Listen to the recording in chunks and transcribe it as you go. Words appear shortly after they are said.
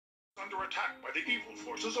under attack by the evil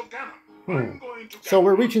forces of Ganon. I'm going to So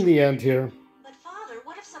we're reaching the end here. But Father,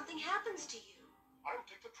 what if something happens to you? I'll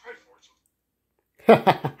take the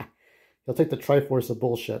Triforce. He'll take the Triforce of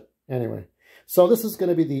bullshit. Anyway, so this is going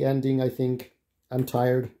to be the ending, I think. I'm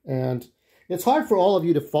tired, and it's hard for all of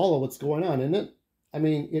you to follow what's going on, isn't it? I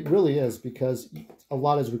mean, it really is, because a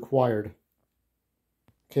lot is required.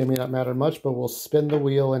 Okay, it may not matter much, but we'll spin the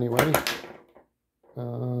wheel anyway.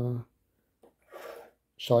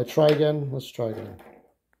 Shall I try again? Let's try again.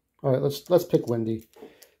 All right, let's pick Wendy.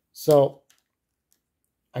 So,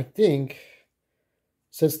 I think,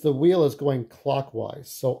 since the wheel is going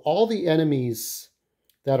clockwise, so all the enemies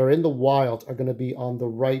that are in the wild are going to be on the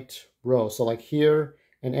right row. So like here,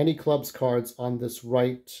 and any club's cards on this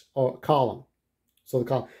right column. So the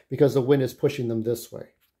column, because the wind is pushing them this way.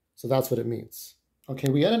 So that's what it means.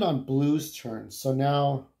 Okay, we ended on Blue's turn. So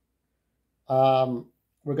now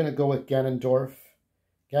we're going to go with Ganondorf.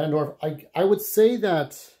 Ganondorf, I would say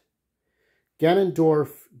that Ganondorf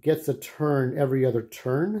gets a turn every other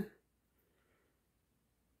turn.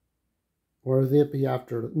 Or will it be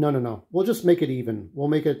after? No. We'll just make it even. We'll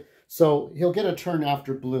make it so he'll get a turn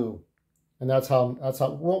after Blue, and that's how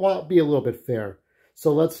we'll be a little bit fair.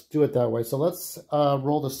 So let's do it that way. So let's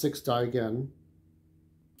roll the 6 die again.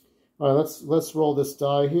 All right, let's roll this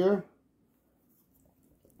die here.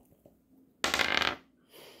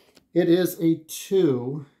 It is a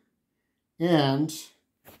 2, and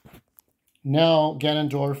now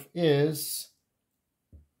Ganondorf is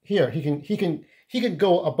here. He can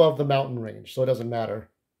go above the mountain range, so it doesn't matter.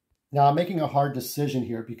 Now, I'm making a hard decision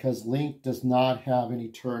here because Link does not have any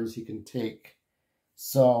turns he can take.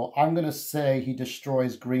 So I'm going to say he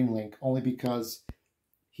destroys Green Link only because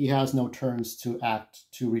he has no turns to act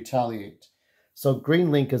to retaliate. So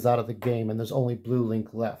Green Link is out of the game and there's only Blue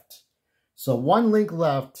Link left. So 1 Link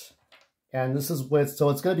left, and this is with, so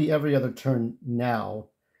it's going to be every other turn now.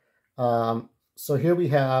 So here we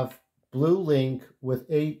have Blue Link with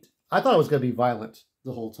 8. I thought it was going to be Violet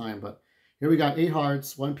the whole time, but here we got 8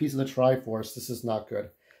 hearts, 1 piece of the Triforce. This is not good.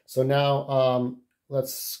 So now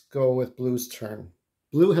let's go with Blue's turn.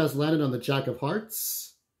 Blue has landed on the Jack of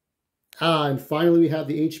Hearts. And finally we have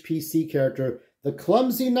the HPC character, the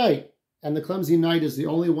Clumsy Knight. And the Clumsy Knight is the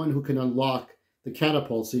only one who can unlock the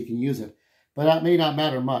catapult so you can use it. But that may not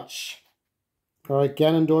matter much. All right,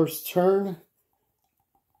 Ganondorf's turn.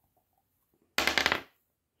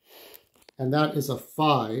 And that is a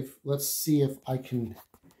 5. Let's see if I can...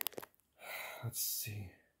 Let's see.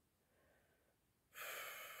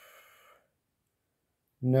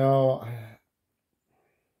 No.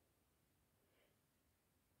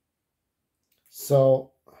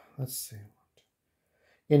 So, let's see.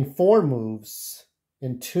 In 4 moves,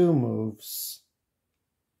 in 2 moves,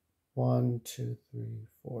 1, 2, 3,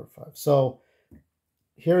 4, 5. So,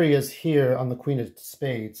 here he is here on the Queen of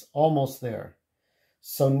Spades, almost there.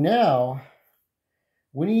 So now,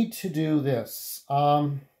 we need to do this.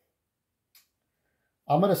 I'm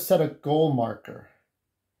going to set a goal marker.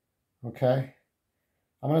 Okay?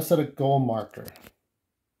 I'm going to set a goal marker.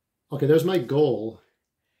 Okay, there's my goal.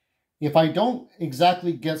 If I don't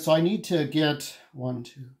exactly get, so I need to get 1,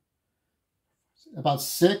 2, about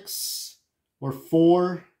 6 or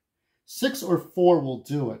 4. 6 or 4 will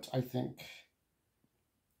do it, I think.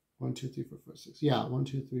 1, 2, 3, 4, 5, 6. Yeah, 1,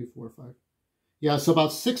 2, 3, 4, 5. Yeah, so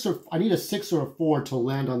about 6 or, I need a 6 or a 4 to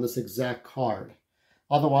land on this exact card.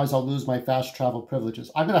 Otherwise, I'll lose my fast travel privileges.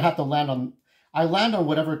 I'm going to have to land on, I land on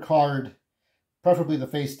whatever card, preferably the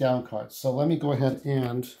face down card. So let me go ahead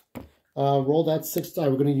and roll that 6 die.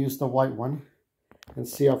 We're going to use the white one and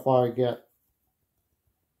see how far I get.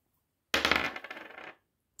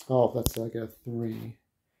 Oh, that's like a 3.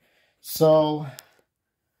 So,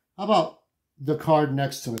 how about the card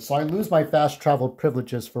next to it? So I lose my fast travel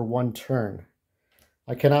privileges for 1 turn.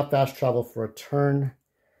 I cannot fast travel for a turn.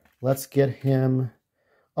 Let's get him...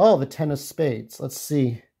 Oh, the 10 of spades. Let's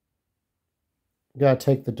see. Gotta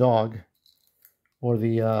take the dog. Or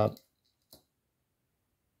the...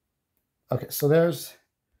 Okay, so there's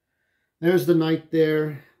the knight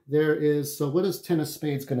there. There is... So what is 10 of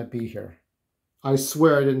spades going to be here? I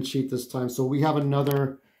swear I didn't cheat this time. So we have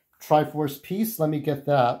another Triforce piece. Let me get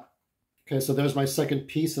that. Okay, so there's my second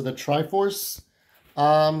piece of the Triforce.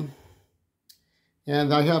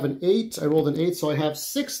 And I have an 8. I rolled an 8, so I have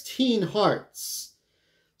 16 hearts.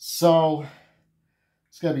 So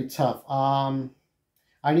it's going to be tough. I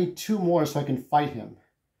need 2 more so I can fight him.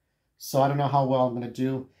 So I don't know how well I'm going to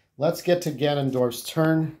do. Let's get to Ganondorf's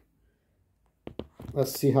turn.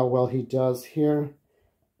 Let's see how well he does here.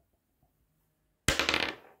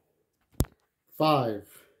 5.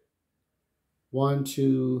 1,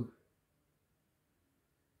 2...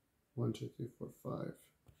 1, 2, 3, 4, 5.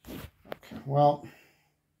 Okay, well,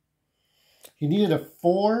 he needed a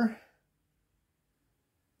 4.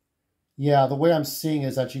 Yeah, the way I'm seeing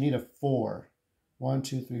is that you need a 4. 1,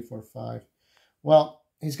 2, 3, 4, 5. Well,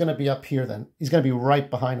 he's going to be up here then. He's going to be right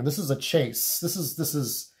behind him. This is a chase. This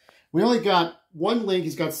is. We only got 1 link.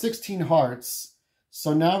 He's got 16 hearts.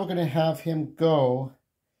 So now we're going to have him go.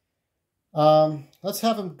 Let's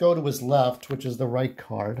have him go to his left, which is the right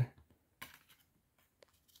card.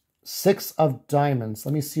 6 of diamonds.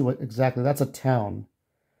 Let me see what exactly. That's a town.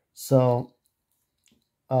 So,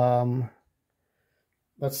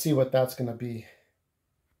 let's see what that's going to be.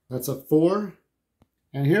 That's a 4.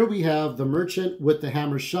 And here we have the merchant with the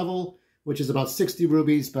hammer shovel, which is about 60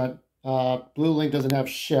 rubies, but Blue Link doesn't have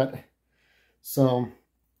shit. So,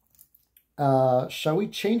 shall we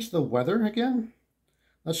change the weather again?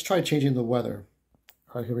 Let's try changing the weather.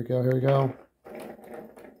 All right, here we go, here we go.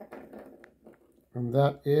 And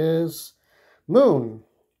that is moon.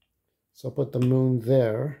 So put the moon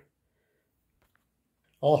there.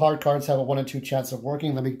 All hard cards have a 1 in 2 chance of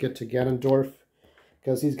working. Let me get to Ganondorf,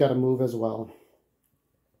 because he's got to move as well.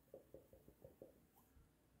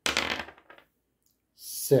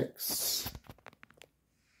 6.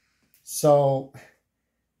 So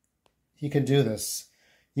he can do this.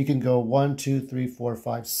 He can go 1, 2, 3, 4,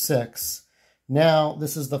 5, 6. Now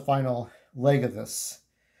this is the final leg of this.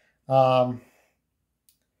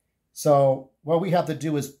 So what we have to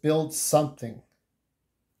do is build something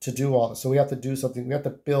to do all this. So we have to do something. We have to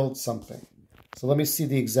build something. So let me see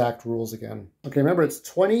the exact rules again. Okay, remember it's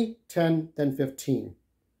 20, 10, then 15.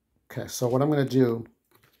 Okay, so what I'm going to do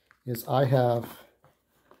is I have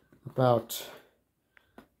about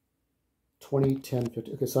 20, 10,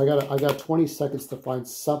 15. Okay, so I got 20 seconds to find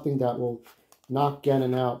something that will knock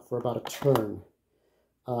Ganon out for about a turn.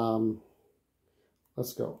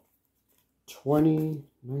 Let's go. 20,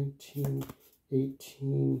 19,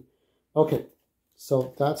 18. Okay,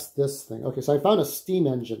 so that's this thing. Okay, so I found a steam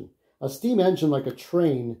engine. A steam engine like a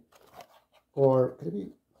train, or could it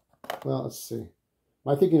be, well, let's see. Am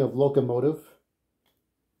I thinking of locomotive?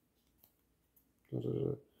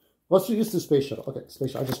 Let's use the space shuttle. Okay,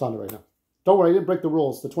 space shuttle. I just found it right now. Don't worry, I didn't break the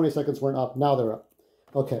rules. The 20 seconds weren't up. Now they're up.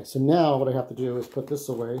 Okay, so now what I have to do is put this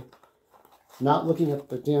away. Not looking at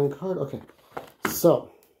the damn card. Okay,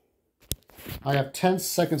 so I have 10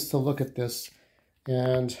 seconds to look at this.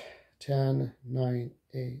 And 10, 9,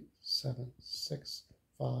 8, 7, 6,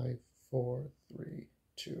 5, 4, 3,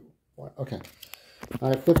 2, 1. Okay, I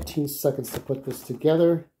have 15 seconds to put this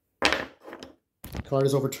together. Card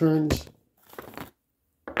is overturned.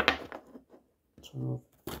 12,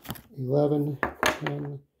 11,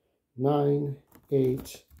 10, 9,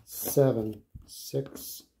 8, 7,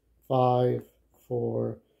 6, 5,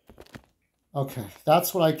 4. Okay,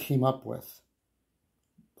 that's what I came up with.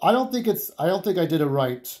 I don't think I did it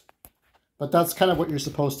right, but that's kind of what you're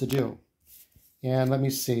supposed to do. And let me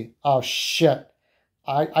see. Oh shit.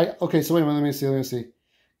 Okay, so wait a minute, let me see.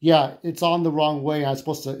 Yeah, it's on the wrong way. I'm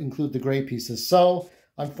supposed to include the gray pieces. So,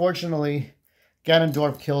 unfortunately,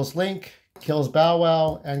 Ganondorf kills Link, kills Bow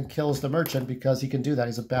Wow, and kills the merchant because he can do that.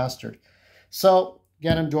 He's a bastard. So,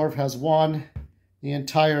 Ganondorf has won the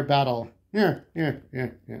entire battle. Yeah.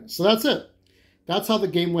 So that's it. That's how the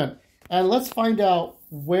game went. And let's find out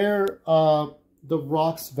where the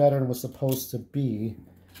Rocks veteran was supposed to be.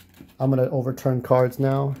 I'm going to overturn cards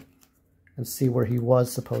now and see where he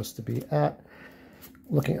was supposed to be at.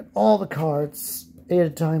 Looking at all the cards. 8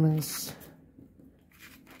 of diamonds.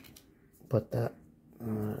 Put that.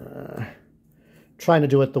 Trying to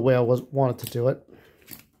do it the way I wanted to do it.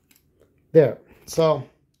 There. So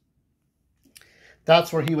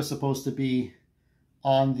that's where he was supposed to be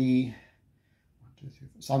on the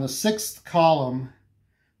 6th column,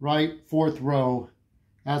 right? 4th row.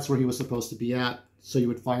 That's where he was supposed to be at. So you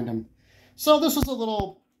would find him. So this was a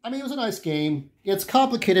little, I mean, it was a nice game. It's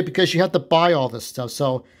complicated because you have to buy all this stuff.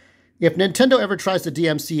 So if Nintendo ever tries to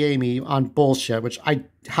DMCA me on bullshit, which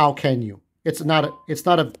how can you? It's not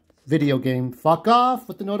a video game. Fuck off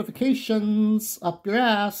with the notifications up your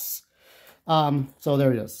ass. So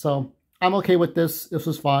there it is. So I'm okay with this. This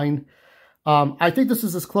was fine. I think this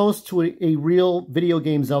is as close to a real video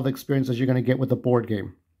game Zelda experience as you're going to get with a board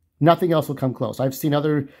game. Nothing else will come close. I've seen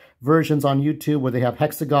other versions on YouTube where they have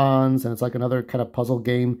hexagons and it's like another kind of puzzle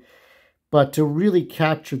game. But to really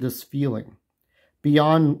capture this feeling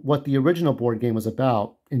beyond what the original board game was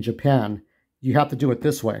about in Japan, you have to do it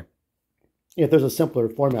this way. If there's a simpler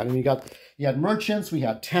format. And you had merchants, we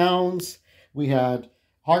had towns, we had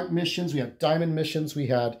heart missions, we had diamond missions, we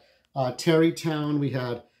had Terry Town, we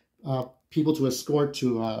had people to escort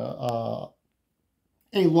to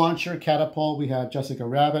a launcher catapult. We had Jessica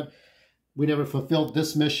Rabbit. We never fulfilled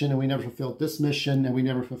this mission, and we never fulfilled this mission, and we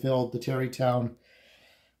never fulfilled the Terrytown.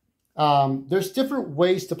 There's different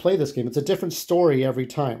ways to play this game. It's a different story every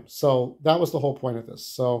time. So that was the whole point of this.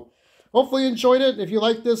 So hopefully you enjoyed it. If you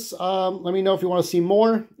like this, let me know if you want to see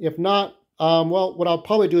more. If not, well, what I'll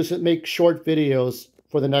probably do is make short videos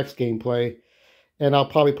for the next gameplay. And I'll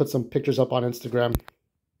probably put some pictures up on Instagram.